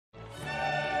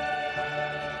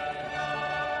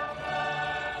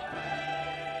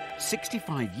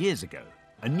65 years ago,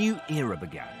 a new era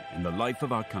began in the life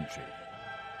of our country.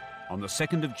 On the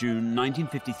 2nd of June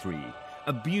 1953,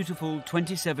 a beautiful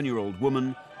 27-year-old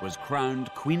woman was crowned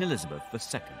Queen Elizabeth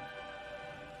II.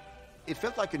 It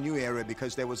felt like a new era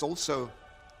because there was also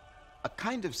a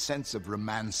kind of sense of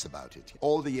romance about it.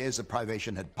 All the years of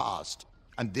privation had passed,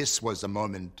 and this was a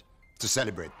moment to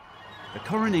celebrate. The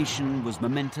coronation was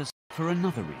momentous for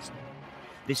another reason.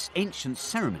 This ancient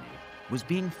ceremony was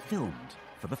being filmed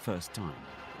for the first time.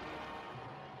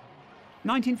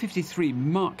 1953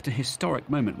 marked a historic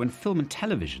moment when film and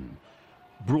television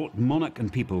brought monarch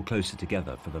and people closer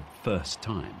together for the first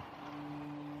time.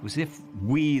 It was as if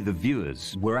we, the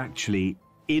viewers, were actually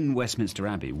in Westminster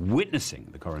Abbey witnessing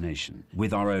the coronation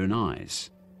with our own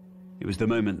eyes. It was the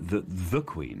moment that the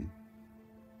Queen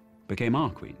became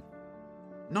our Queen.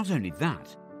 Not only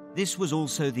that, this was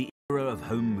also the era of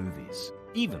home movies,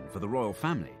 even for the royal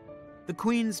family. The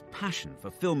Queen's passion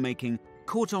for filmmaking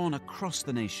caught on across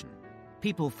the nation.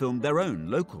 People filmed their own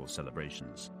local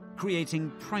celebrations,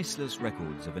 creating priceless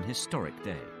records of an historic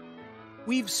day.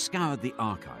 We've scoured the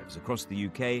archives across the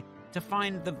UK to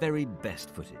find the very best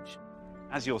footage.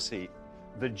 As you'll see,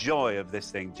 the joy of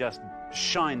this thing just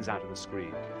shines out of the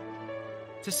screen.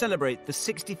 To celebrate the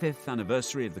 65th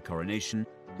anniversary of the coronation,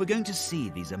 we're going to see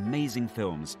these amazing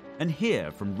films and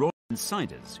hear from royal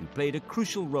insiders who played a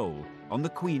crucial role on the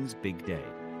Queen's big day.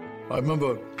 I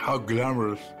remember how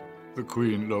glamorous the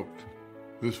Queen looked,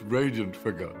 this radiant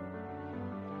figure.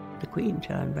 The Queen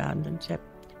turned round and said,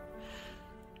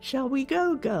 "Shall we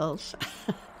go, girls?"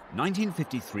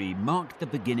 1953 marked the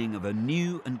beginning of a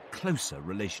new and closer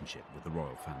relationship with the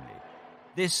royal family.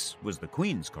 This was the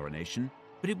Queen's coronation,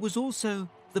 but it was also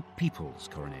the people's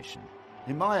coronation.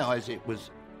 In my eyes, it was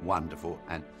wonderful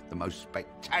and the most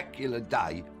spectacular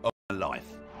day of my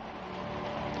life.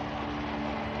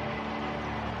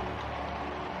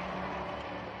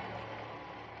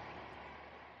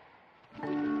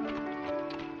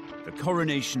 The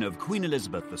coronation of Queen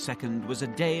Elizabeth II was a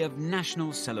day of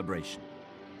national celebration,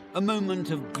 a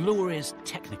moment of glorious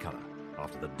technicolor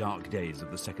after the dark days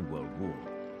of the Second World War.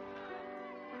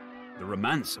 The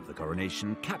romance of the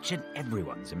coronation captured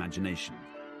everyone's imagination.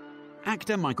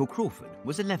 Actor Michael Crawford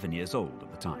was 11 years old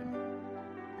at the time.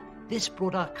 This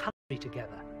brought our country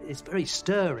together. It's very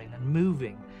stirring and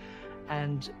moving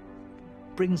and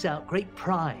brings out great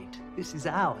pride. This is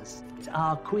ours. It's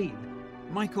our Queen.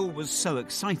 Michael was so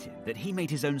excited that he made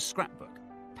his own scrapbook,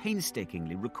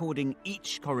 painstakingly recording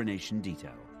each coronation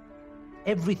detail.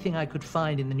 Everything I could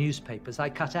find in the newspapers, I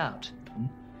cut out.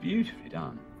 Beautifully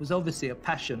done. It was obviously a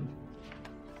passion.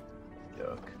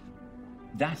 Look,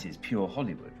 that is pure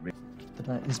Hollywood. But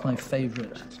that is my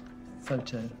favourite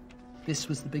photo. This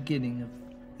was the beginning of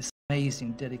this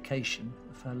amazing dedication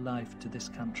of her life to this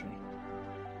country.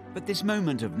 But this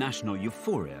moment of national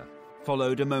euphoria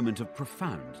followed a moment of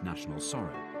profound national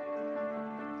sorrow.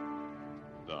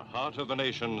 The heart of the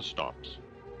nation stops.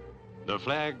 The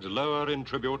flags lower in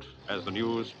tribute as the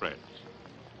news spreads.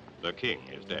 The king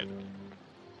is dead.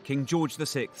 King George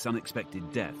VI's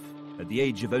unexpected death, at the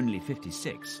age of only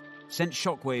 56, sent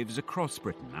shockwaves across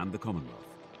Britain and the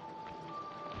Commonwealth.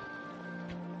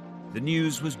 The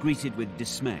news was greeted with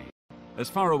dismay, as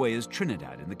far away as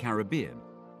Trinidad in the Caribbean,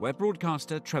 where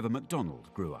broadcaster Trevor MacDonald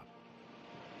grew up.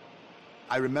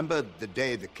 I remember the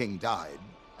day the king died,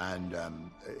 and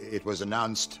it was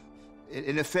announced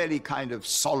in a fairly kind of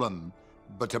solemn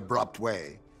but abrupt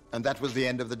way. And that was the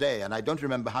end of the day. And I don't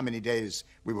remember how many days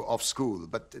we were off school,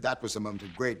 but that was a moment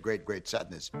of great, great, great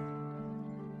sadness.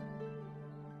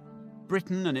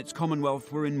 Britain and its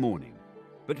Commonwealth were in mourning,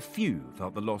 but few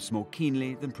felt the loss more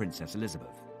keenly than Princess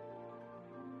Elizabeth.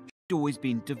 She'd always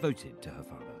been devoted to her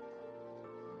father.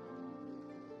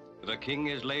 The king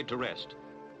is laid to rest,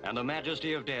 and the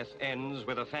majesty of death ends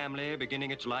with a family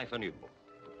beginning its life anew.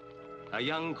 A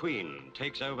young queen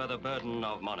takes over the burden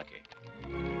of monarchy.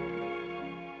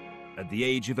 At the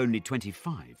age of only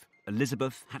 25,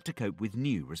 Elizabeth had to cope with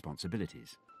new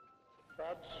responsibilities.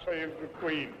 God save the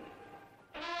Queen.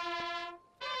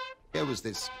 There was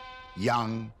this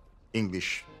young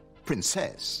English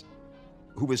princess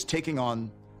who was taking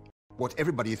on what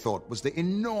everybody thought was the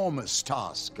enormous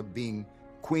task of being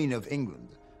Queen of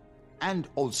England and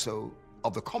also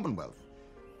of the Commonwealth.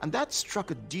 And that struck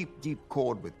a deep, deep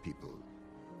chord with people.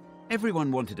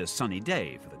 Everyone wanted a sunny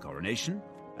day for the coronation,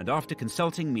 and after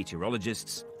consulting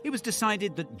meteorologists, it was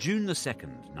decided that June the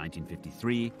 2nd,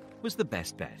 1953, was the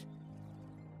best bet.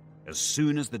 As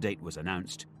soon as the date was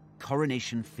announced,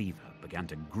 coronation fever began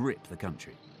to grip the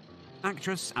country.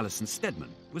 Actress Alison Steadman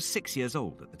was 6 years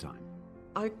old at the time.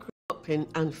 I grew up in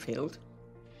Anfield,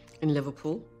 in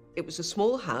Liverpool, It was a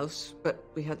small house, but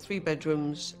we had 3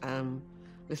 bedrooms,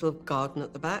 little garden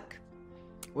at the back,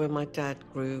 where my dad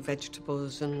grew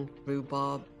vegetables and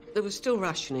rhubarb. There was still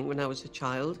rationing when I was a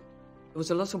child. There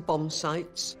was a lot of bomb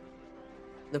sites.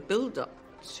 The build-up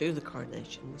to the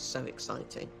coronation was so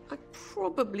exciting. I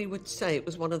probably would say it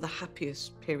was one of the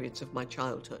happiest periods of my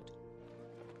childhood.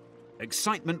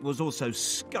 Excitement was also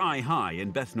sky high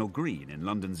in Bethnal Green in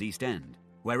London's East End,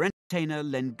 where entertainer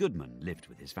Len Goodman lived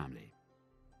with his family.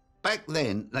 Back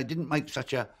then, they didn't make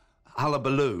such a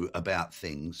hullabaloo about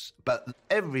things, but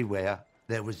everywhere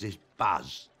there was this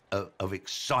buzz of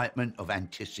excitement, of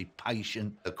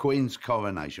anticipation. The Queen's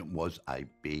coronation was a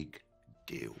big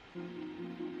deal.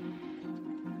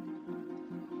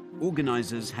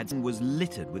 Organisers was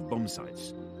littered with bomb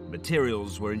sites.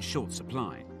 Materials were in short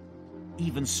supply.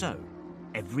 Even so,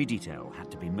 every detail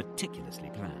had to be meticulously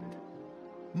planned.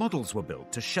 Models were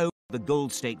built to show the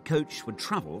Gold State coach would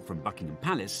travel from Buckingham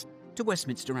Palace to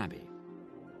Westminster Abbey.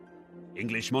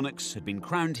 English monarchs had been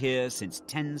crowned here since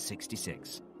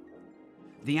 1066.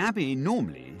 The Abbey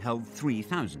normally held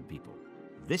 3,000 people.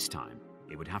 This time,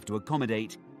 it would have to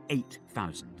accommodate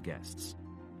 8,000 guests.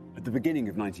 At the beginning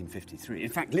of 1953, in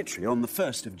fact, literally on the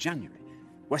 1st of January,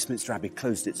 Westminster Abbey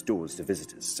closed its doors to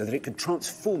visitors so that it could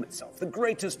transform itself, the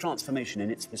greatest transformation in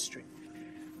its history.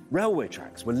 Railway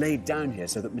tracks were laid down here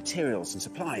so that materials and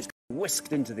supplies could be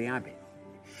whisked into the Abbey.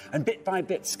 And bit by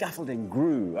bit, scaffolding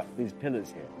grew up these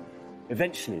pillars here.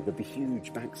 Eventually, there'd be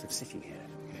huge banks of sitting here.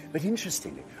 But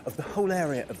interestingly, of the whole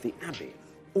area of the Abbey,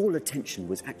 all attention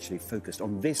was actually focused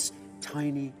on this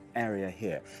tiny area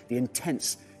here, the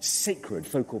intense, sacred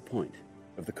focal point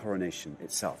of the coronation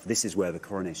itself. This is where the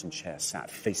coronation chair sat,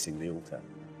 facing the altar.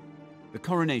 The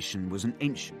coronation was an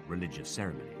ancient religious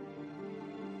ceremony.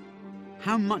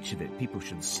 How much of it people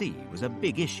should see was a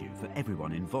big issue for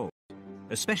everyone involved,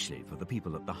 especially for the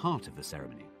people at the heart of the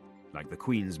ceremony, like the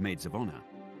Queen's maids of honour.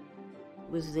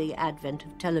 Was the advent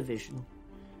of television.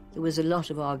 There was a lot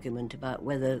of argument about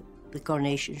whether the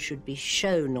coronation should be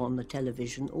shown on the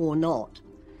television or not.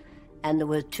 And there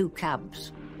were 2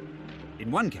 camps.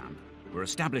 In one camp were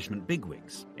establishment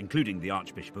bigwigs, including the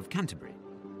Archbishop of Canterbury,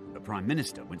 the Prime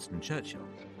Minister, Winston Churchill.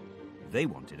 They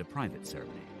wanted a private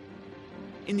ceremony.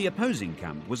 In the opposing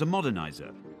camp was a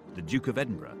moderniser, the Duke of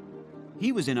Edinburgh.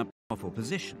 He was in a powerful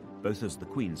position, both as the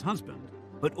Queen's husband,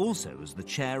 but also as the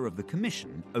chair of the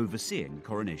commission overseeing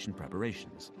coronation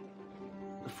preparations.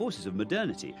 The forces of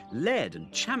modernity, led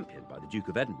and championed by the Duke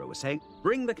of Edinburgh, were saying,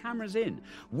 bring the cameras in.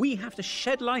 We have to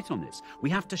shed light on this. We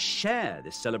have to share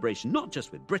this celebration, not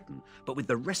just with Britain, but with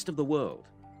the rest of the world.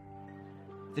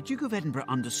 The Duke of Edinburgh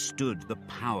understood the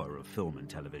power of film and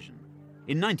television.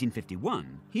 In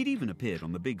 1951, he'd even appeared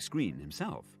on the big screen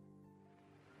himself.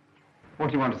 What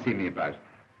do you want to see me about?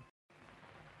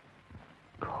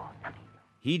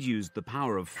 He'd used the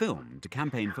power of film to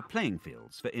campaign for playing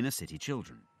fields for inner city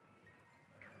children.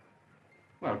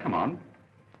 Well, come on.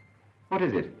 What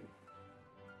is it?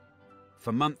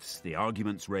 For months, the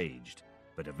arguments raged,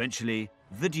 but eventually,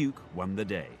 the Duke won the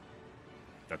day.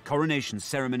 The coronation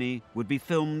ceremony would be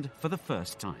filmed for the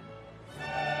first time.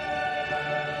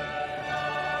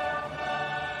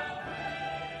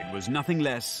 It was nothing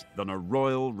less than a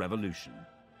royal revolution.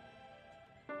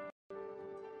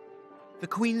 The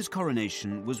Queen's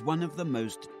coronation was one of the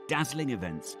most dazzling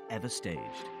events ever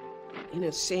staged. You know,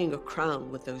 seeing a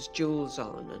crown with those jewels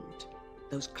on and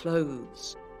those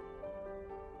clothes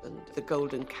and the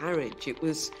golden carriage, it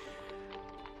was...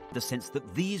 the sense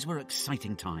that these were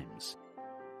exciting times.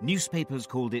 Newspapers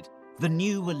called it the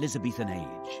new Elizabethan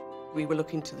age. We were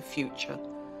looking to the future.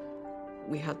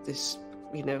 We had this,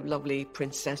 you know, lovely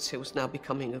princess who was now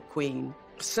becoming a queen.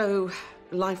 So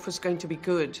life was going to be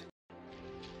good.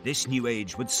 This new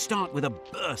age would start with a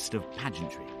burst of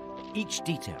pageantry. Each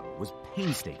detail was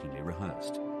painstakingly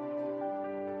rehearsed.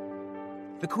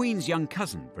 The Queen's young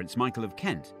cousin, Prince Michael of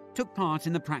Kent, took part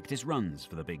in the practice runs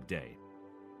for the big day.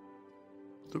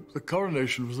 The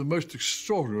coronation was the most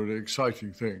extraordinarily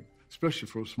exciting thing, especially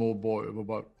for a small boy of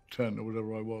about 10 or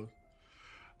whatever I was.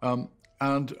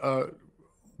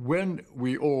 When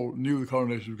we all knew the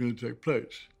coronation was going to take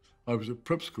place, I was at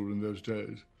prep school in those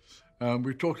days, and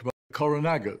we talked about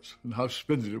coronagas and how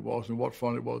splendid it was and what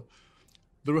fun it was.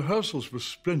 The rehearsals were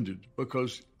splendid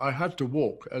because I had to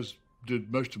walk, as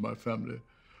did most of my family,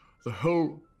 the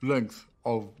whole length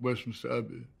of Westminster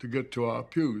Abbey to get to our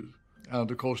pews. And,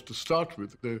 of course, to start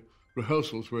with, the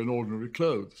rehearsals were in ordinary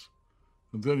clothes.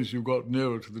 And then as you got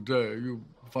nearer to the day, you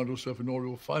found yourself in all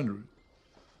your finery.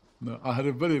 Now, I had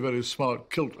a very, very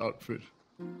smart kilt outfit.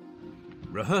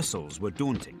 Rehearsals were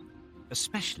daunting,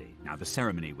 especially now the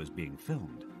ceremony was being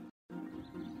filmed.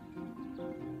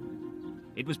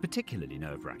 It was particularly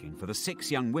nerve-wracking for the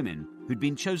 6 young women who'd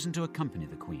been chosen to accompany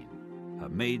the Queen, her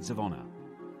maids of honour.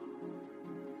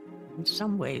 In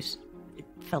some ways, it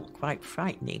felt quite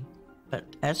frightening,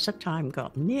 but as the time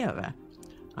got nearer,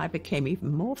 I became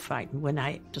even more frightened when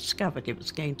I discovered it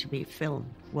was going to be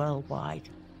filmed worldwide.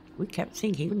 We kept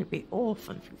thinking, wouldn't it be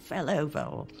awful if you fell over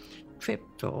or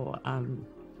tripped or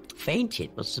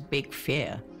fainted was the big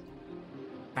fear.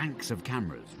 Banks of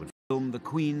cameras would film the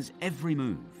Queen's every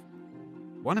move.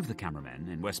 One of the cameramen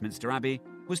in Westminster Abbey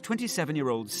was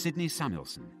 27-year-old Sidney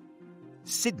Samuelson.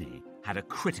 Sidney had a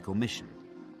critical mission.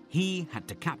 He had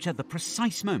to capture the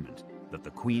precise moment that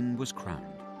the Queen was crowned.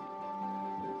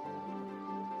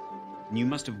 You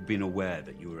must have been aware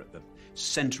that you were at the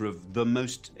centre of the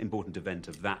most important event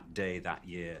of that day, that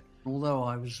year. Although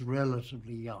I was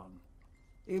relatively young,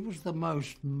 it was the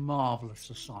most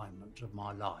marvellous assignment of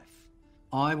my life.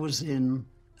 I was in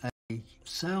a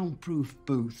soundproof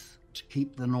booth to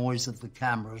keep the noise of the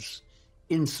cameras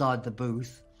inside the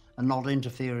booth and not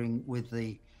interfering with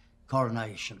the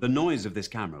coronation. The noise of this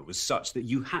camera was such that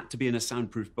you had to be in a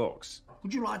soundproof box.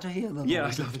 Would you like to hear the noise? Yeah,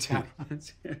 I'd of love the to. camera?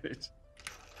 Let's hear it.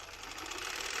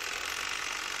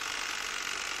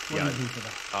 What do you think of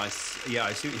that?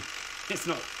 I see.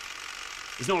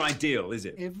 It's not ideal, is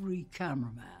it? Every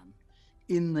cameraman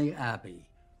in the Abbey,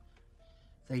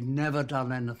 they'd never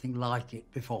done anything like it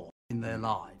before in their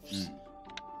lives.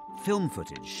 Film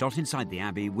footage shot inside the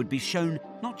Abbey would be shown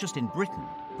not just in Britain,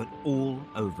 but all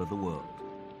over the world.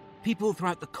 People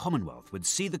throughout the Commonwealth would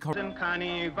see the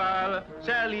Carnival,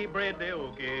 celebrate the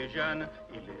occasion,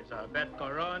 Elizabeth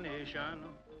Coronation.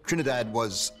 Trinidad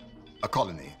was a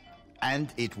colony,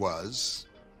 and it was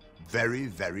very,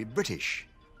 very British.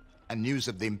 And news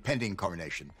of the impending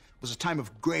coronation was a time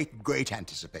of great, great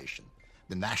anticipation.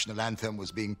 The national anthem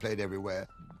was being played everywhere.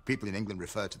 People in England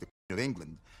referred to the Queen of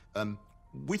England.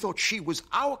 We thought she was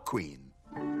our queen.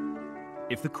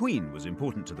 If the Queen was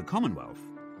important to the Commonwealth,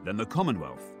 then the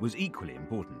Commonwealth was equally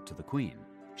important to the Queen.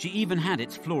 She even had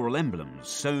its floral emblems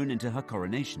sewn into her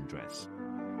coronation dress.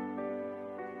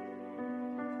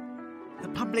 The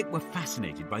public were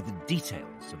fascinated by the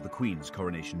details of the Queen's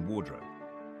coronation wardrobe.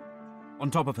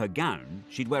 On top of her gown,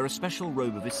 she'd wear a special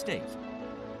robe of estate,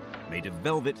 made of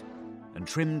velvet and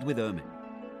trimmed with ermine.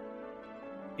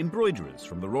 Embroiderers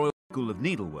from the Royal School of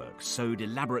Needlework sewed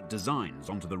elaborate designs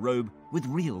onto the robe with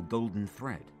real golden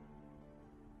thread.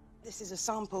 This is a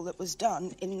sample that was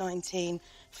done in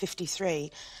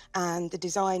 1953, and the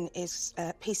design is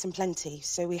peace and plenty.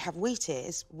 So we have wheat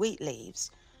ears, wheat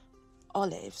leaves,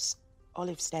 olives,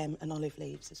 olive stem and olive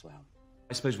leaves as well.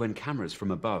 I suppose when cameras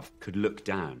from above could look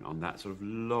down on that sort of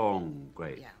long,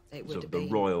 great, sort of the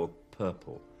royal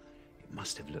purple, it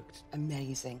must have looked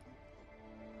amazing.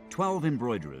 12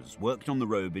 embroiderers worked on the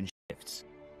robe in shifts,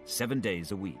 7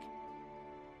 days a week.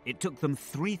 It took them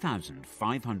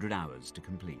 3,500 hours to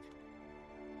complete.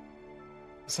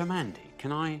 So, Mandy,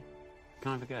 can I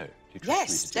have a go? Do you trust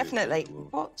me to do Definitely. it?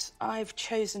 What I've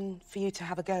chosen for you to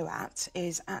have a go at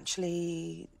is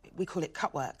actually, we call it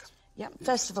cut work. Yep.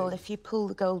 First of all, if you pull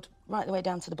the gold right the way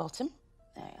down to the bottom,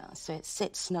 there you are, so it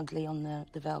sits snugly on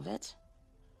the velvet.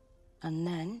 And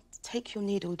then take your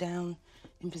needle down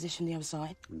in position the other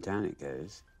side. And down it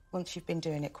goes. Once you've been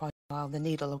doing it quite a while, the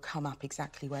needle will come up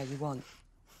exactly where you want.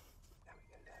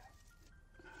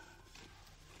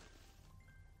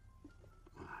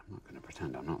 I'm not going to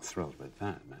pretend I'm not thrilled with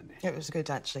that, Mandy. It was good,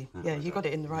 actually. Yeah, you got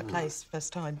it in the right place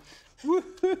first time.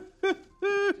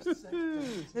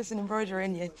 There's an embroidery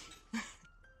in you.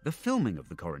 The filming of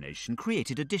the coronation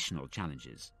created additional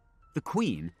challenges. The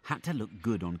Queen had to look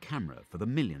good on camera for the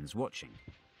millions watching.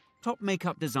 Top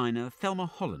makeup designer Thelma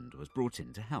Holland was brought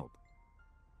in to help.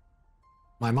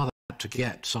 My mother had to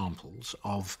get samples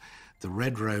of the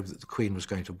red robe that the Queen was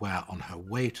going to wear on her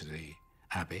way to the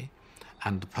Abbey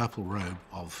and the purple robe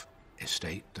of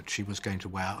estate that she was going to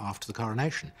wear after the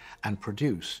coronation, and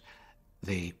produce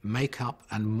the makeup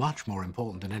and, much more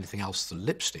important than anything else, the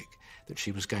lipstick that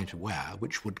she was going to wear,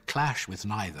 which would clash with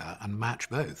neither and match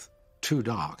both. Too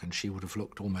dark and she would have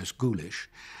looked almost ghoulish,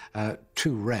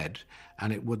 too red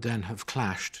and it would then have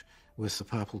clashed with the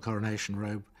purple coronation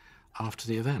robe after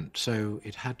the event. So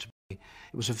it had to be,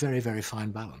 it was a very, very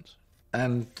fine balance.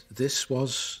 And this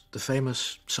was the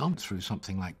famous sum through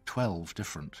something like 12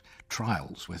 different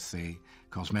trials with the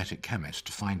cosmetic chemist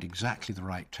to find exactly the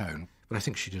right tone. But I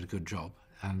think she did a good job.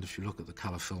 And if you look at the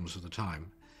colour films of the time,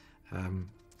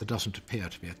 there doesn't appear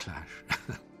to be a clash.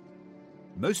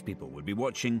 Most people would be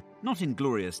watching not in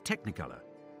glorious Technicolor,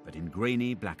 but in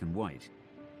grainy black and white.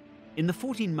 In the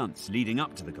 14 months leading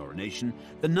up to the coronation,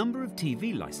 the number of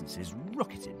TV licenses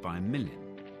rocketed by 1 million.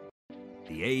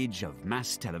 The age of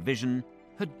mass television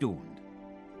had dawned.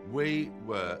 We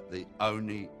were the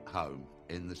only home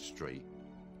in the street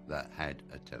that had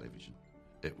a television.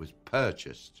 It was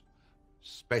purchased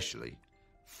specially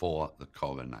for the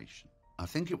Coronation. I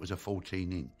think it was a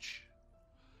 14-inch.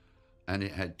 And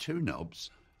it had two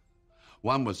knobs.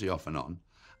 One was the off and on,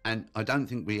 and I don't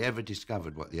think we ever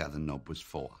discovered what the other knob was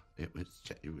for. It was,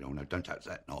 oh no, don't touch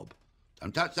that knob.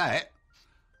 Don't touch that.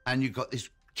 And you got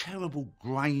this terrible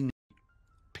grainy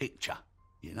picture,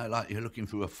 you know, like you're looking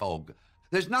through a fog.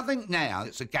 There's nothing now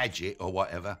that's a gadget or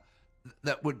whatever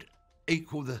that would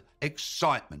equal the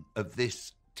excitement of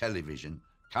this television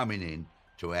coming in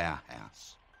to our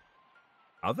house.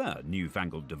 Other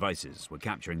newfangled devices were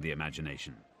capturing the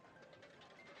imagination.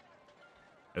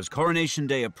 As Coronation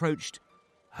Day approached,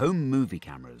 home movie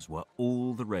cameras were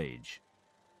all the rage.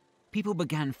 People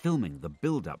began filming the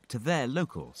build-up to their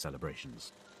local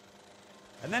celebrations.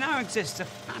 And there now exists a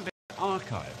fabulous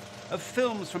archive of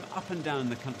films from up and down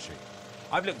the country.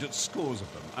 I've looked at scores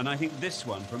of them, and I think this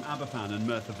one from Aberfan and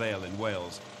Merthyr Vale in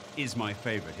Wales is my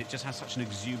favourite. It just has such an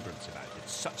exuberance about it,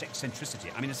 such eccentricity.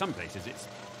 I mean, in some places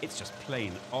it's just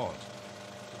plain odd.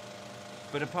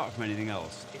 But apart from anything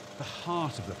else, the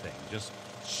heart of the thing just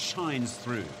shines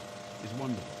through. It's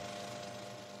wonderful.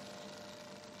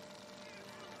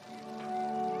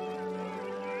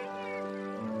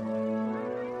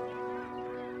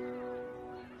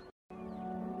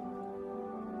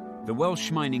 The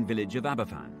Welsh mining village of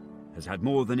Aberfan has had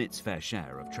more than its fair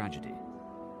share of tragedy.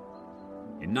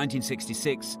 In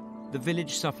 1966, the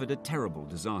village suffered a terrible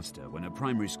disaster when a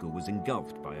primary school was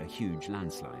engulfed by a huge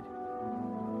landslide.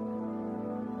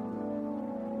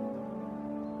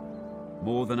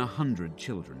 More than 100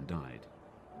 children died.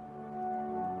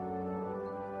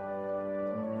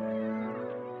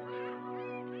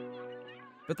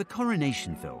 But the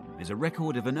Coronation film is a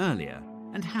record of an earlier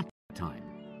and happier time.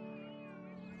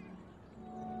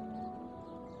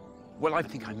 Well, I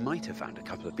think I might have found a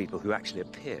couple of people who actually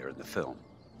appear in the film.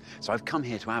 So I've come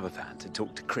here to Aberfan to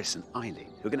talk to Chris and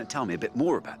Eileen, who are going to tell me a bit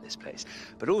more about this place.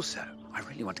 But also, I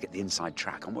really want to get the inside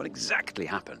track on what exactly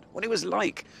happened, what it was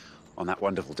like on that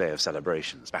wonderful day of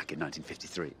celebrations back in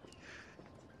 1953.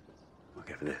 I'll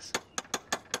go for this.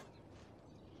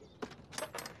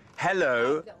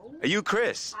 Hello. Are you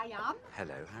Chris? I am.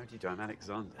 Hello, how do you do? I'm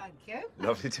Alexander. Thank you.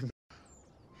 Lovely to meet you.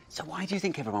 So why do you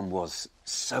think everyone was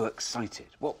so excited?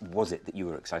 What was it that you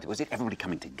were excited? Was it everybody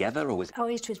coming together, or was it... Oh,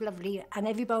 it was lovely, and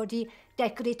everybody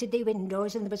decorated their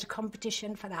windows, and there was a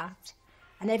competition for that.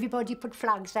 And everybody put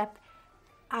flags up,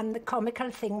 and the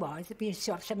comical thing was that we used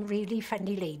to have some really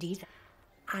funny ladies,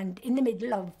 and in the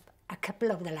middle of a couple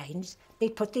of the lines, they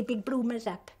put their big bloomers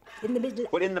up in the middle.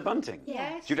 What, in the bunting?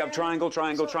 Yes. You'd have triangle,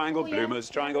 triangle, triangle, bloomers,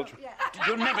 triangle...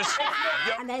 You'll never...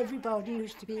 And everybody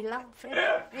used to be laughing.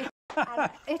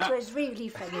 And it was really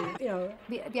funny, you know.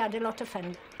 We had a lot of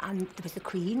fun. And there was the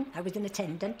Queen. I was an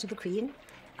attendant to the Queen.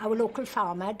 Our local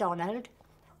farmer, Donald,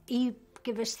 he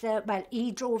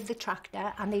he drove the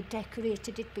tractor and they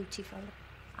decorated it beautiful.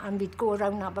 And we'd go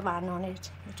around Aberfan on it.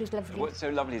 It was lovely. What's so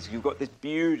lovely is you've got this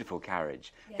beautiful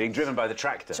carriage being driven by the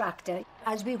tractor.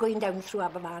 As we were going down through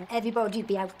Aberfan, everybody'd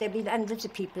be out there, there'd be hundreds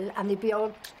of people, and they'd be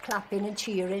all clapping and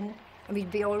cheering, and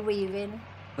we'd be all waving.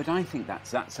 But I think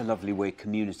that's a lovely way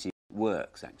community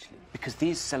works, actually, because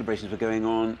these celebrations were going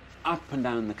on up and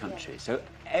down the country, so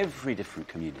every different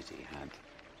community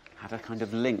had a kind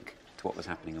of link to what was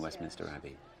happening in Westminster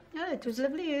Abbey. Yeah, it was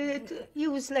lovely.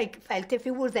 You was like felt if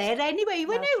you were there anyway,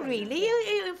 weren't you? Really,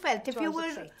 you felt if you were.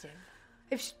 Exciting.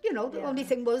 If you know, the only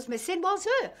thing was missing was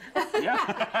her.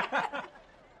 Yeah.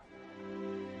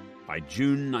 By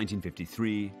June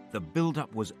 1953, the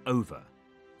build-up was over.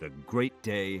 The great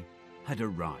day had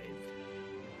arrived.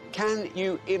 Can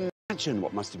you imagine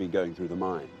what must have been going through the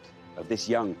mind of this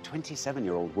young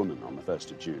 27-year-old woman on the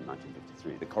 1st of June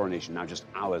 1953, the coronation now just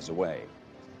hours away?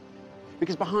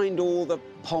 Because behind all the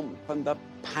pomp and the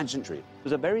pageantry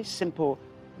was a very simple,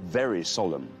 very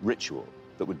solemn ritual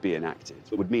that would be enacted.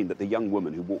 It would mean that the young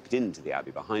woman who walked into the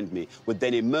Abbey behind me would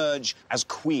then emerge as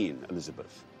Queen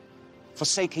Elizabeth,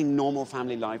 forsaking normal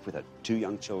family life with her 2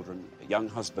 young children, a young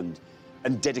husband,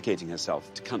 and dedicating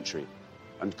herself to country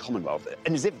and Commonwealth.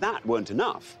 And as if that weren't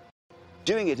enough,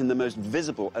 doing it in the most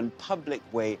visible and public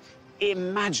way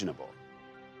imaginable.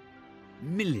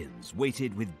 Millions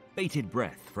waited with bated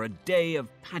breath for a day of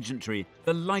pageantry,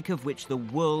 the like of which the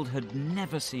world had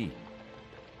never seen.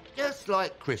 Just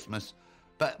like Christmas,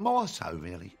 but more so,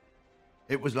 really.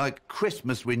 It was like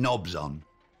Christmas with knobs on.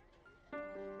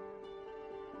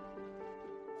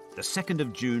 The 2nd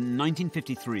of June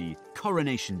 1953,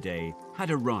 Coronation Day, had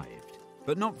arrived.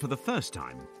 But not for the first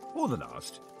time, or the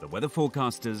last. The weather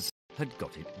forecasters had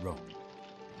got it wrong.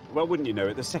 Well, wouldn't you know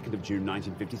it, the 2nd of June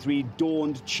 1953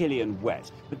 dawned chilly and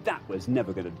wet, but that was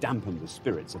never going to dampen the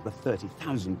spirits of the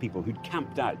 30,000 people who'd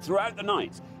camped out throughout the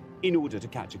night in order to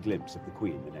catch a glimpse of the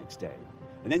Queen the next day.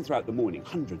 And then throughout the morning,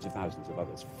 hundreds of thousands of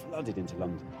others flooded into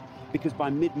London, because by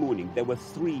mid-morning there were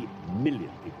 3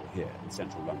 million people here in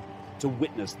central London to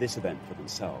witness this event for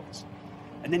themselves.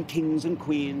 And then kings and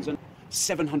queens and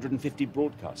 750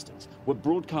 broadcasters were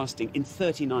broadcasting in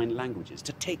 39 languages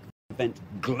to take the event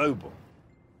global.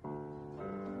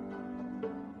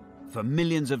 For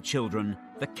millions of children,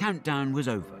 the countdown was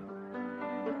over.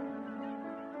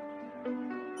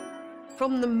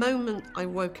 From the moment I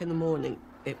woke in the morning,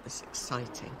 it was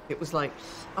exciting. It was like,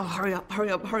 oh, hurry up, hurry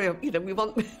up, hurry up. You know, we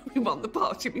want the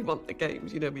party, we want the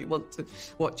games, you know, we want to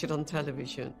watch it on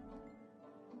television.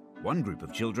 One group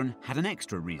of children had an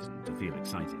extra reason to feel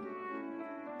excited.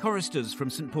 Choristers from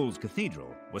St. Paul's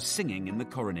Cathedral were singing in the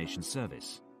coronation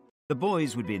service. The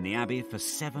boys would be in the Abbey for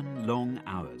 7 long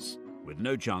hours, with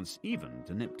no chance even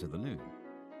to nip to the loo.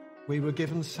 We were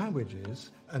given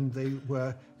sandwiches, and they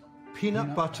were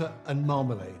peanut butter and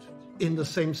marmalade in the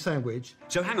same sandwich.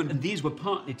 So hang on, and these were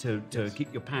partly to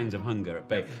keep your pangs of hunger at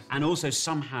bay, and also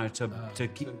somehow to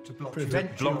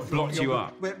blot you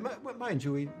up. Mind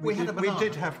you, we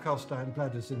did have cast iron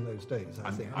bladders in those days,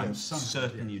 I think. I'm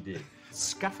certain you did.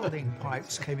 Scaffolding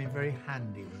pipes came in very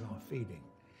handy with our feeding,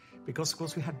 because, of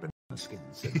course, we had banana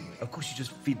skins. Of course, you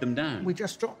just feed them down. We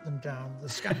just dropped them down the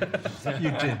scaffoldings.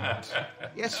 You didn't?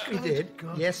 Yes, we did.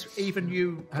 God. Yes, even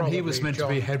you probably, and he was meant John,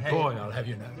 to be head boy, I'll have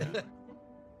you know.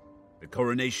 The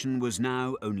coronation was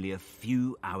now only a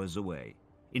few hours away.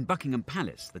 In Buckingham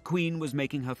Palace, the Queen was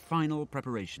making her final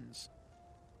preparations.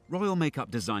 Royal makeup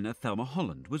designer Thelma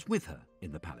Holland was with her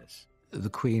in the palace. The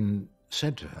Queen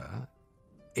said to her,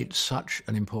 "It's such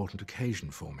an important occasion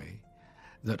for me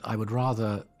that I would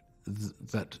rather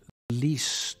that the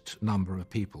least number of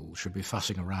people should be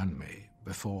fussing around me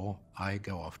before I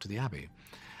go off to the Abbey.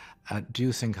 Do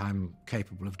you think I'm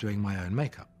capable of doing my own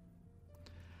makeup?"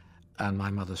 And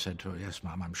my mother said to her, "Yes,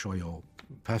 ma'am, I'm sure you're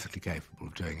perfectly capable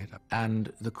of doing it."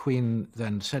 And the Queen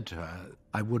then said to her,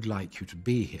 "I would like you to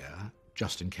be here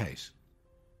just in case."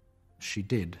 She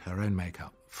did her own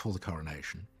makeup for the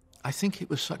coronation. I think it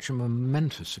was such a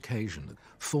momentous occasion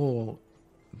for,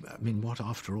 what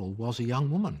after all was a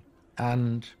young woman.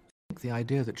 And I think the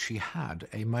idea that she had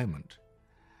a moment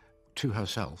to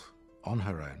herself on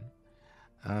her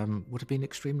own would have been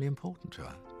extremely important to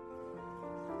her.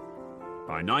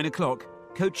 By 9 o'clock,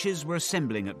 coaches were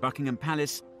assembling at Buckingham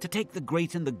Palace to take the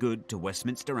great and the good to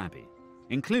Westminster Abbey,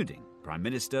 including Prime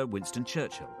Minister Winston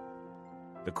Churchill.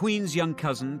 The Queen's young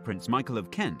cousin, Prince Michael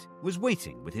of Kent, was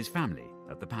waiting with his family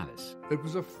at the palace. It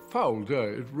was a foul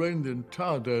day. It rained the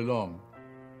entire day long.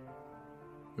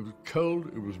 It was cold,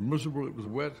 it was miserable, it was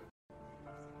wet.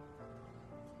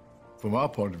 From our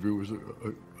point of view, it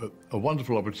was a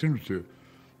wonderful opportunity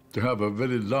to have a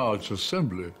very large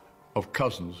assembly of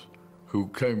cousins who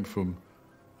came from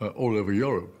all over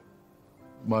Europe.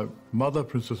 My mother,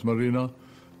 Princess Marina,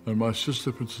 and my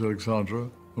sister, Princess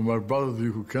Alexandra, and my brother, the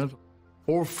Duke of Kent.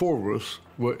 All 4 of us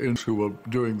who were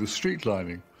doing the street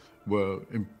lining were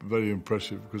very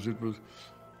impressive, because it was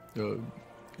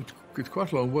it's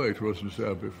quite a long way to Westminster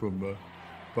Abbey from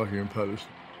Buckingham Palace.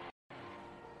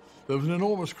 There was an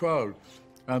enormous crowd,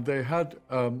 and they had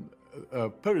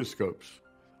periscopes,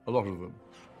 a lot of them,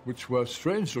 which were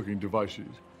strange-looking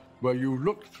devices, where you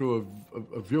looked through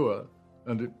a viewer,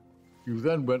 and you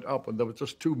then went up, and there were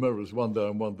just 2 mirrors, one there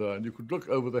and one there, and you could look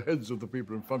over the heads of the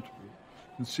people in front of you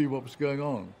and see what was going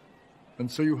on. And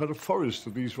so you had a forest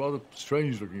of these rather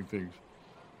strange-looking things,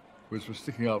 which were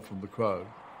sticking out from the crowd.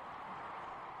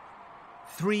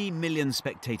 3 million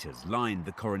spectators lined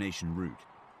the coronation route.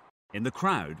 In the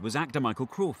crowd was actor Michael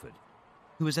Crawford,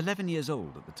 who was 11 years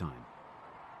old at the time.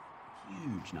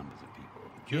 Huge numbers of people.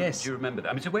 Do you remember that?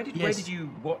 I mean, so where did you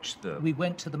watch the... We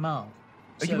went to the Mall.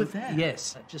 Oh, you were there?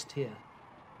 Yes, just here.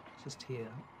 Just here.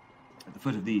 At the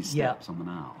foot of these steps on the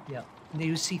Mall? Yeah. And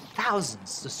you see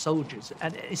thousands of soldiers,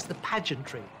 and it's the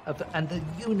pageantry and the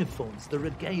uniforms, the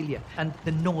regalia, and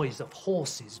the noise of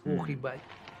horses walking by,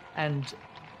 and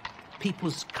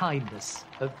people's kindness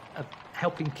of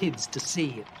helping kids to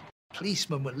see.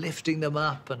 Policemen were lifting them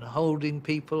up and holding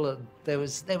people, and there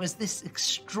was this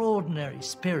extraordinary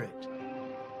spirit.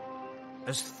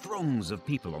 As throngs of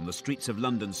people on the streets of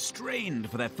London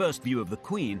strained for their first view of the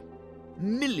Queen,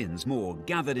 millions more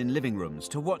gathered in living rooms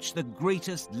to watch the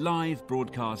greatest live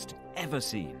broadcast ever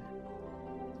seen.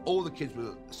 All the kids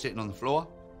were sitting on the floor.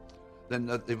 Then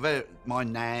my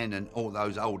nan and all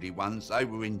those oldie ones, they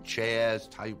were in chairs,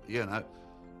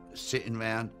 sitting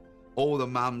round. All the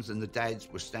mums and the dads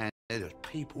were standing there. There was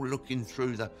people looking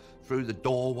through the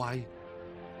doorway.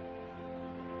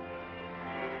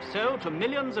 So, to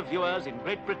millions of viewers in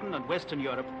Great Britain and Western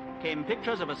Europe came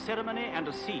pictures of a ceremony and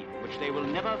a scene which they will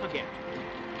never forget.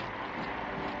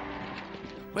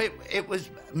 It was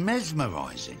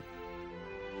mesmerising.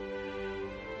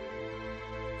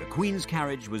 The Queen's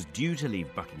carriage was due to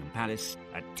leave Buckingham Palace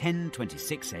at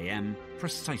 10:26 a.m.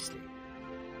 precisely.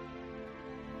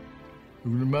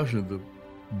 You can imagine the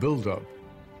build-up,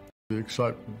 the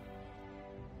excitement.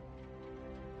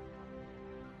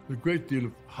 A great deal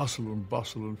of hustle and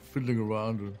bustle and fiddling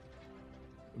around and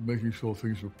making sure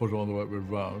things were put on the right way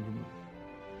round.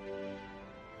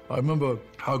 I remember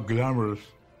how glamorous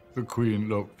the Queen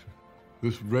looked,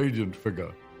 this radiant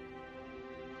figure.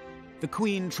 The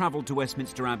Queen travelled to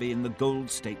Westminster Abbey in the Gold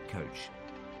State coach.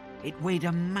 It weighed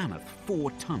a mammoth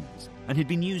 4 tons and had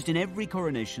been used in every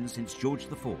coronation since George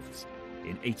IV's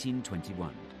in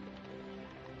 1821.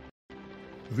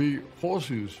 The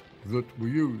horses that were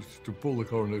used to pull the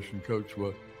coronation coach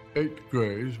were 8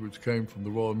 greys, which came from the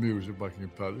Royal Mews at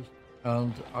Buckingham Palace,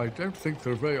 and I don't think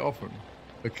there are very often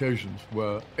occasions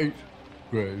where 8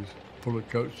 greys pull a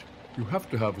coach. You have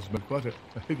to have as much, quite a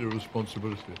heavy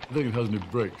responsibility. I think it has any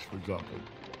brakes, for example.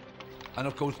 And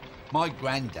of course, my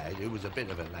granddad, who was a bit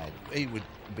of a lad, he would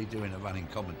be doing a running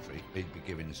commentary. He'd be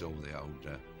giving us all the old,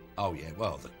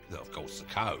 of course, the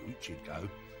coach, you'd go.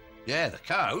 Yeah, the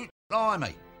coach,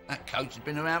 blimey. That coach had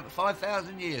been around for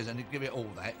 5,000 years, and he'd give it all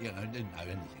that, didn't know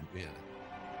anything, really.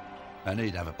 And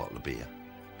he'd have a bottle of beer,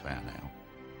 £1 now.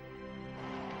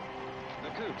 The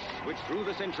coach, which through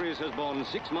the centuries has borne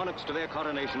 6 monarchs to their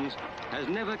coronations, has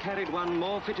never carried one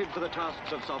more fitted for the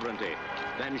tasks of sovereignty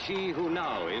than she who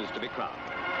now is to be crowned.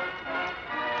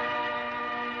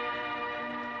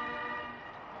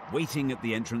 Waiting at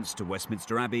the entrance to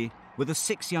Westminster Abbey were the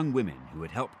 6 young women who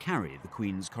had helped carry the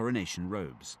Queen's coronation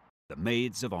robes, the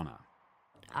Maids of Honour.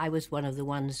 I was one of the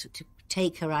ones to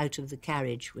take her out of the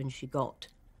carriage when she got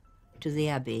to the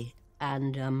Abbey,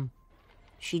 and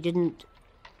she didn't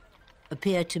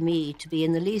appear to me to be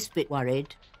in the least bit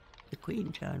worried. The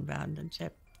Queen turned round and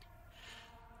said,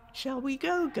 "Shall we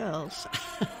go, girls?"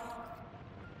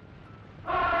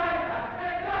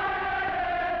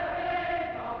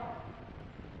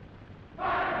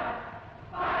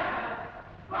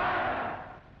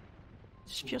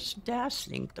 It's just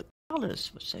dazzling. The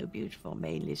colours were so beautiful,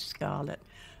 mainly scarlet,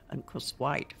 and of course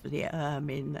white for the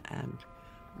ermine, and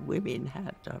women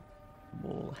had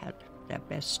all had their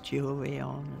best jewellery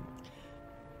on, and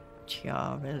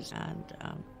tiaras,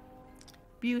 and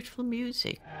beautiful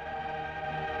music.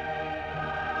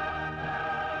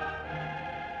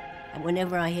 And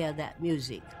whenever I hear that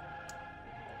music,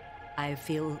 I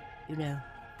feel,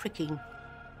 pricking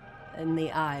in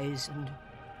the eyes and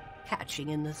catching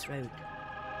in the throat.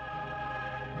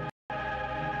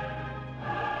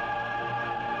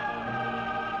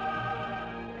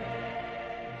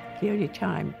 The only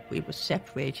time we were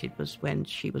separated was when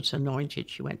she was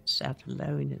anointed. She went and sat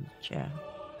alone in the chair.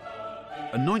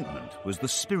 Anointment was the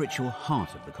spiritual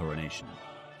heart of the coronation.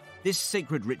 This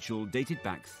sacred ritual dated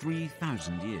back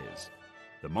 3,000 years.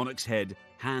 The monarch's head,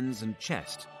 hands and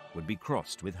chest would be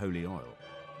crossed with holy oil.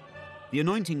 The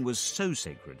anointing was so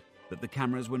sacred that the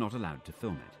cameras were not allowed to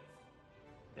film it.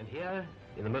 And here,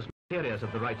 in the most mysterious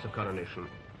of the rites of coronation,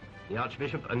 the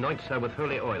Archbishop anoints her with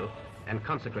holy oil and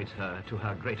consecrates her to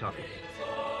her great office.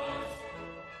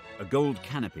 A gold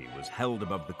canopy was held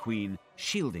above the Queen,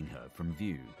 shielding her from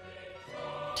view.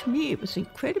 To me, it was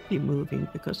incredibly moving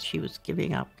because she was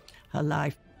giving up her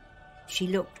life. She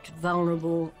looked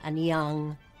vulnerable and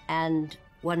young, and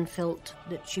one felt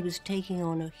that she was taking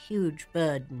on a huge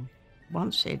burden.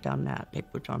 Once they'd done that, they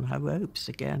put on her robes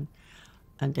again,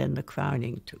 and then the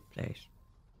crowning took place.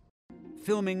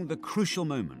 Filming the crucial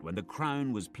moment when the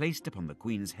crown was placed upon the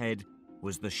Queen's head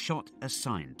was the shot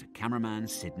assigned to cameraman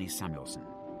Sidney Samuelson.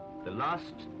 The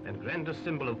last and grandest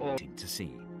symbol of all to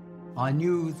see. I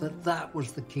knew that that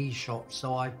was the key shot,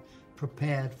 so I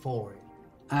prepared for it.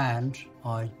 And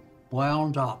I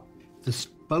wound up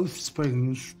both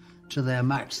springs to their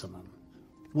maximum.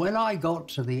 When I got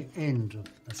to the end of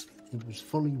this, it was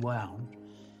fully wound,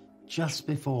 just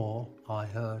before I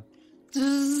heard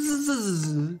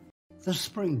the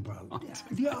spring broke.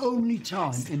 The only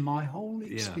time in my whole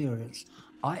experience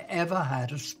I ever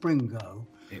had a spring go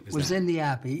was in the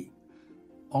Abbey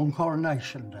on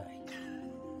Coronation Day.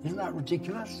 Isn't that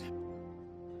ridiculous?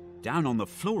 Down on the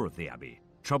floor of the Abbey,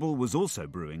 trouble was also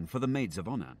brewing for the Maids of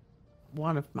Honour.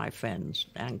 One of my friends,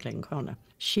 Anne Glenconnor,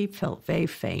 she felt very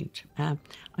faint.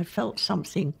 I felt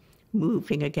something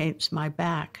moving against my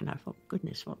back, and I thought,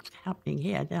 goodness, what's happening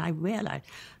here? Then I realised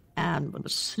Anne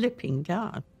was slipping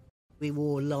down. We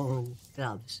wore long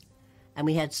gloves, and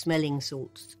we had smelling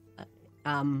salts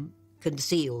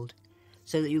concealed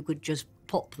so that you could just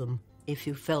pop them if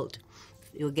you felt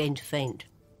you were going to faint.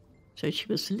 So she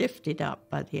was lifted up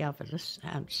by the others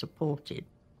and supported.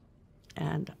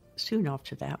 And soon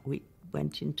after that, we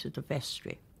went into the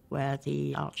vestry, where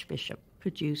the Archbishop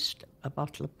produced a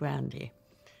bottle of brandy,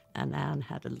 and Anne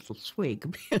had a little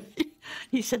swig.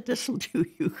 He said, "This'll do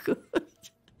you good."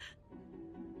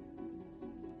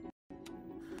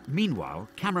 Meanwhile,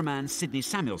 cameraman Sidney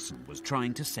Samuelson was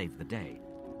trying to save the day.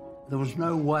 There was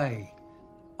no way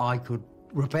I could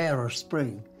repair a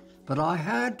spring, but I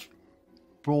had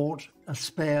brought a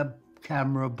spare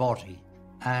camera body,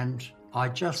 and I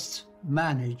just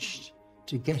managed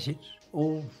to get it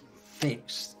all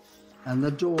fixed, and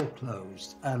the door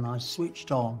closed, and I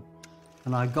switched on,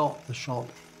 and I got the shot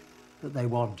that they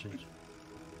wanted.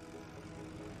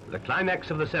 The climax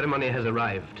of the ceremony has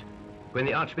arrived, when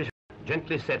the Archbishop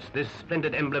gently sets this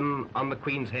splendid emblem on the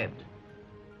Queen's head.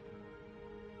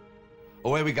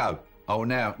 Oh, here we go. Oh,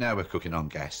 now we're cooking on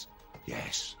gas.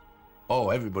 Yes. Oh,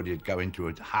 everybody would go into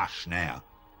a hush now.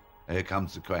 Here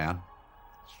comes the crown.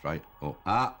 Straight. Oh,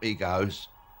 up he goes.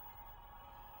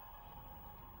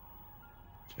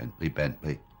 Gently,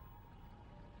 Bentley.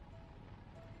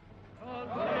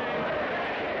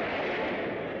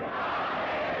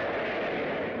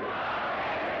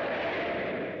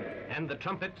 And the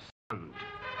trumpets sound.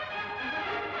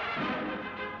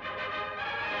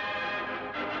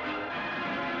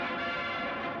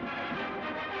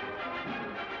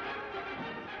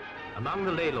 Among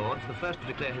the lay lords, the first to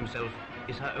declare himself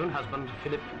is her own husband,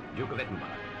 Philip, Duke of Edinburgh.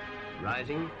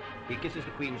 Rising, he kisses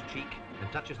the Queen's cheek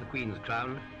and touches the Queen's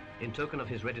crown in token of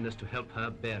his readiness to help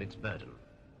her bear its burden.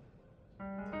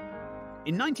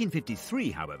 In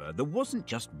 1953, however, there wasn't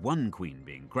just one Queen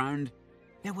being crowned,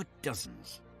 there were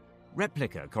dozens.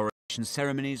 Replica coronation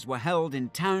ceremonies were held in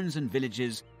towns and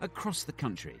villages across the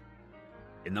country.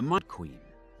 In the Mud Queen.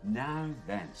 Now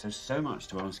then, so much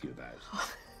to ask you about.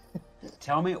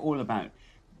 Tell me all about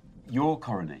your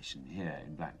coronation here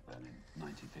in Blackburn in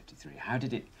 1953. How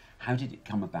did it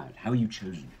come about? How were you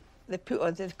chosen? They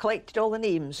collected all the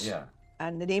names. Yeah.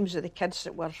 And the names of the kids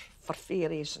that were for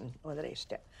fairies and all the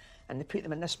rest of it. And they put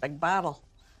them in this big barrel.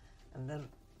 And then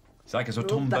it's like a sort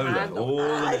of tombola, all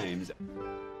the names.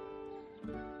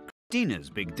 Christina's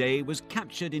big day was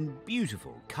captured in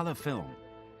beautiful colour film.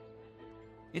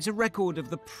 It's a record of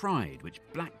the pride which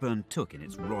Blackburn took in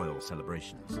its royal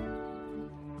celebrations.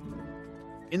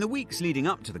 In the weeks leading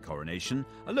up to the coronation,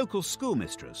 a local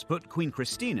schoolmistress put Queen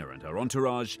Christina and her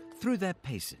entourage through their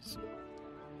paces.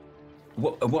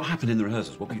 What happened in the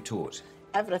rehearsals? What were you taught?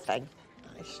 everything.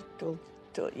 I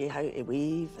taught you how to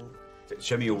weave and...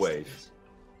 Show me your wave.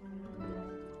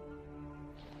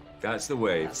 That's the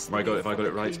wave. Have I got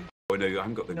it right? Oh no, I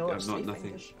haven't got the. No, I'm not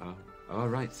nothing. Oh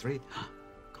right, three.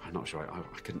 God, I'm not sure.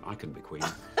 I couldn't be queen.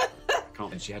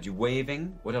 Can't. And she had you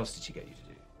waving. What else did she get you to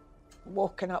do?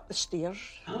 Walking up the stairs.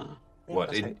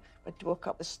 What in? I'd walk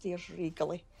up the stairs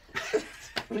regally.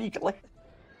 Regally.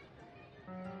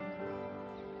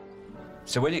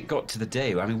 So when it got to the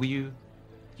day, I mean, were you?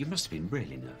 You must have been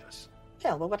really nervous.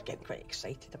 Yeah, well, we're getting quite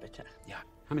excited about it. Yeah.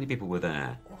 How many people were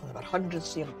there? Oh, there were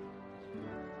hundreds here.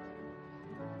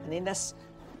 And then this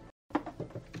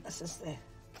is the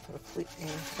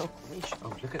proclamation.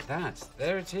 Oh, look at that.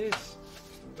 There it is.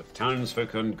 The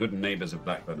townsfolk and good neighbours of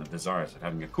Blackburn are desirous of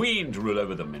having a queen to rule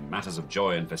over them in matters of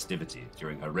joy and festivity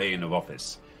during her reign of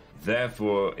office.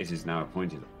 Therefore, it is now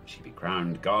appointed that she be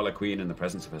crowned Gala Queen in the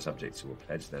presence of her subjects who will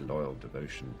pledge their loyal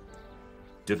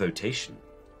devotation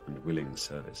and willing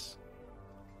service.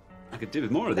 I could do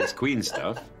with more of this queen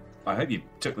stuff. I hope you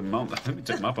took them up.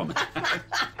 On that.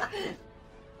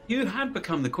 You had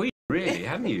become the queen, really,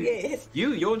 hadn't you? Yes.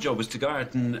 Your job was to go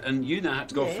out and you now had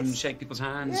to go off and shake people's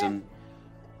hands and...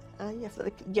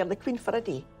 You're the queen for a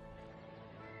day.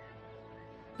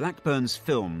 Blackburn's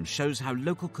film shows how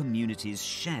local communities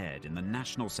shared in the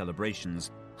national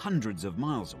celebrations hundreds of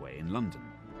miles away in London.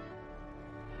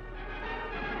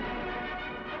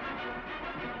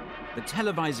 The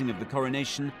televising of the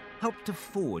coronation helped to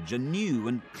forge a new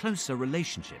and closer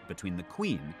relationship between the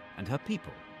Queen and her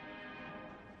people.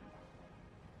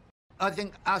 I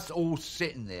think us all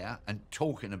sitting there and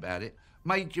talking about it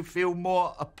made you feel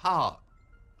more a part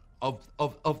of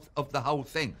the whole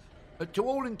thing. But to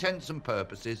all intents and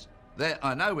purposes,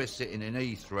 I know we're sitting in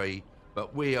E3,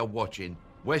 but we are watching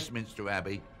Westminster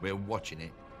Abbey. We're watching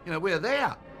it. You know, we're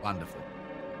there. Wonderful.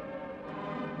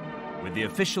 With the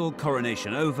official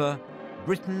coronation over,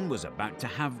 Britain was about to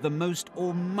have the most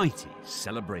almighty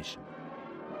celebration.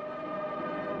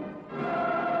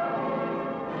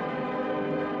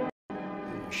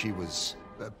 she was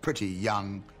a pretty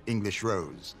young English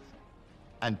rose.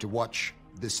 And to watch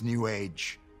this new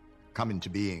age come into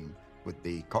being with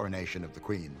the coronation of the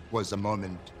Queen was a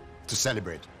moment to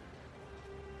celebrate.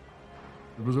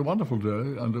 It was a wonderful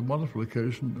day and a wonderful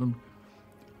occasion, and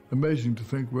amazing to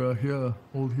think we're here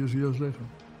all these years later.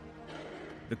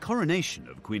 The coronation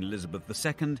of Queen Elizabeth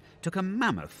II took a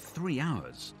mammoth 3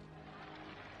 hours.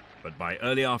 But by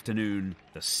early afternoon,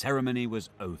 the ceremony was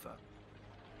over.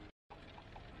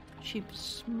 She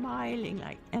was smiling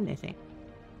like anything.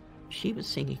 She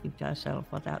was thinking to herself,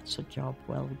 well, that's a job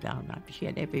well done. She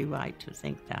had every right to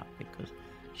think that because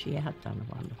she had done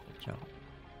a wonderful job.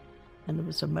 And there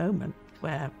was a moment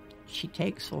where she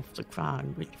takes off the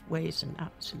crown, which weighs an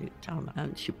absolute ton,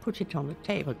 and she put it on the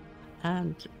table.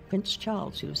 And Prince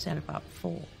Charles, who was then about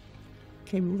 4,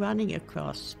 came running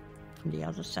across from the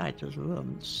other side of the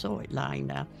room, saw it lying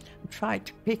there, and tried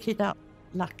to pick it up.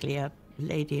 Luckily, a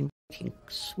lady in waiting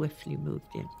swiftly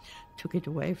moved in, took it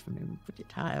away from him, put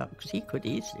it higher up, because he could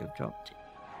easily have dropped it.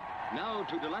 Now,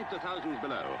 to delight the thousands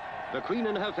below, the Queen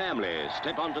and her family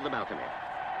step onto the balcony.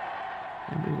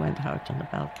 And we went out on the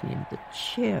balcony, and the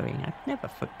cheering, I've never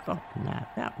forgotten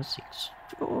that. That was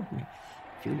extraordinary.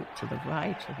 If you look to the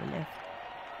right or the left,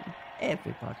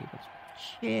 everybody was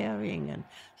cheering, and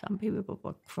some people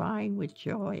were crying with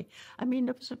joy. I mean,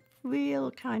 there was a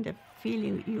real kind of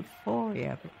feeling of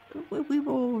euphoria. We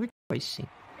were all rejoicing.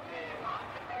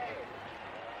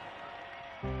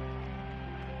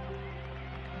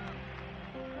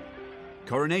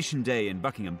 Coronation Day in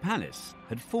Buckingham Palace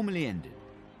had formally ended.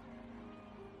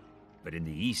 But in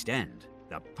the East End,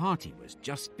 the party was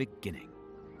just beginning.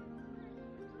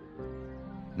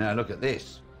 Now look at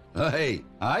this. Hey,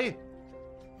 hey?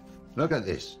 Look at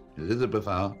this. Elizabeth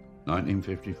R,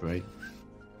 1953.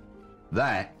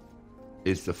 That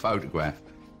is the photograph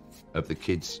of the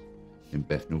kids in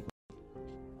Bethnal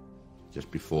just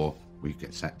before we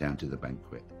get sat down to the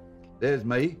banquet. There's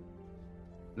me,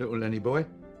 little Lenny boy,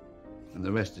 and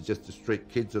the rest are just the street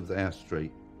kids of our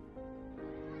street.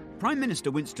 Prime Minister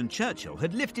Winston Churchill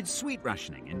had lifted sweet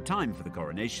rationing in time for the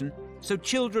coronation so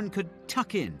children could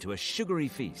tuck in to a sugary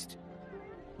feast.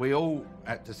 We all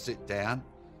had to sit down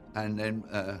and then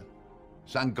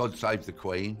sang God Save the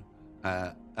Queen,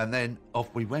 and then off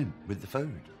we went with the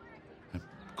food. And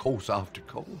course after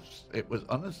course. It was,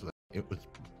 honestly, it was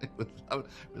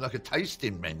like a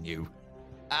tasting menu.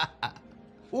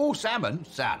 Oh, salmon,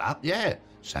 sat up, yeah.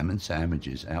 Salmon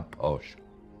sandwiches, how posh.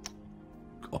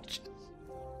 Gorgeous.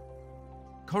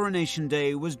 Coronation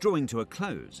Day was drawing to a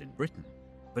close in Britain,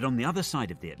 but on the other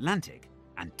side of the Atlantic,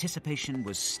 anticipation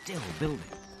was still building.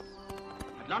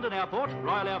 At London Airport,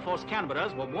 Royal Air Force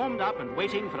Canberras were warmed up and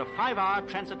waiting for a 5-hour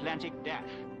transatlantic dash.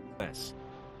 Yes.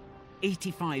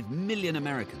 85 million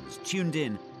Americans tuned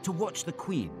in to watch the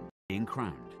Queen being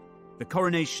crowned. The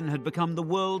coronation had become the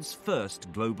world's first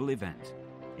global event,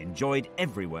 enjoyed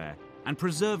everywhere and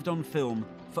preserved on film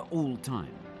for all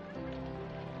time.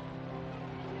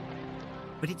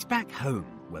 But it's back home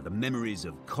where the memories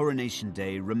of Coronation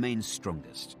Day remain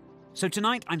strongest. So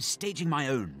tonight I'm staging my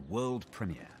own world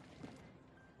premiere.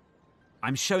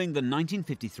 I'm showing the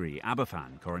 1953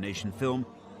 Aberfan coronation film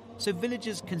so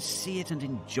villagers can see it and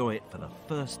enjoy it for the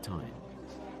first time.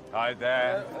 Hi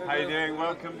there. How you doing?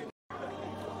 Welcome.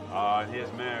 Ah,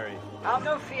 here's Mary. I'll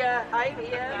no fear, I'm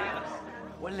here.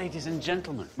 Well, ladies and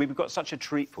gentlemen, we've got such a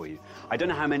treat for you. I don't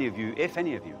know how many of you, if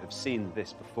any of you, have seen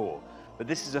this before, but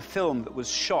this is a film that was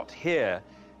shot here,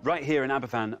 right here in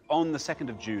Aberfan, on the 2nd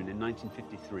of June in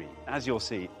 1953. As you'll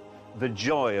see, the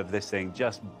joy of this thing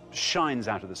just shines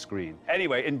out of the screen.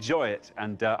 Anyway, enjoy it,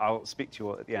 and I'll speak to you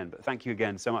all at the end. But thank you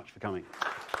again so much for coming.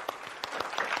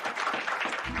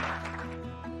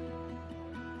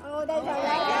 Oh, there's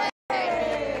a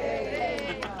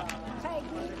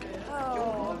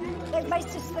there's my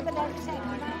sister with that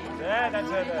second. Yeah, that's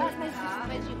her there. That's my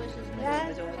sister. Yeah,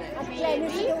 and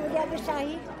Glenys is over the other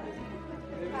side.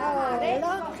 Oh,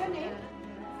 look.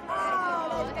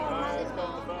 Oh,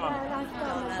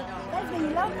 that's me,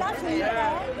 love, that's me.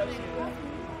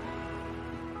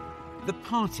 The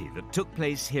party that took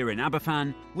place here in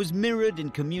Aberfan was mirrored in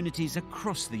communities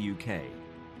across the UK.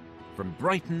 From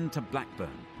Brighton to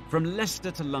Blackburn, from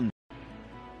Leicester to London,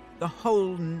 the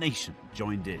whole nation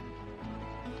joined in.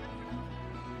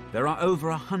 There are over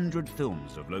 100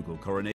 films of local coronation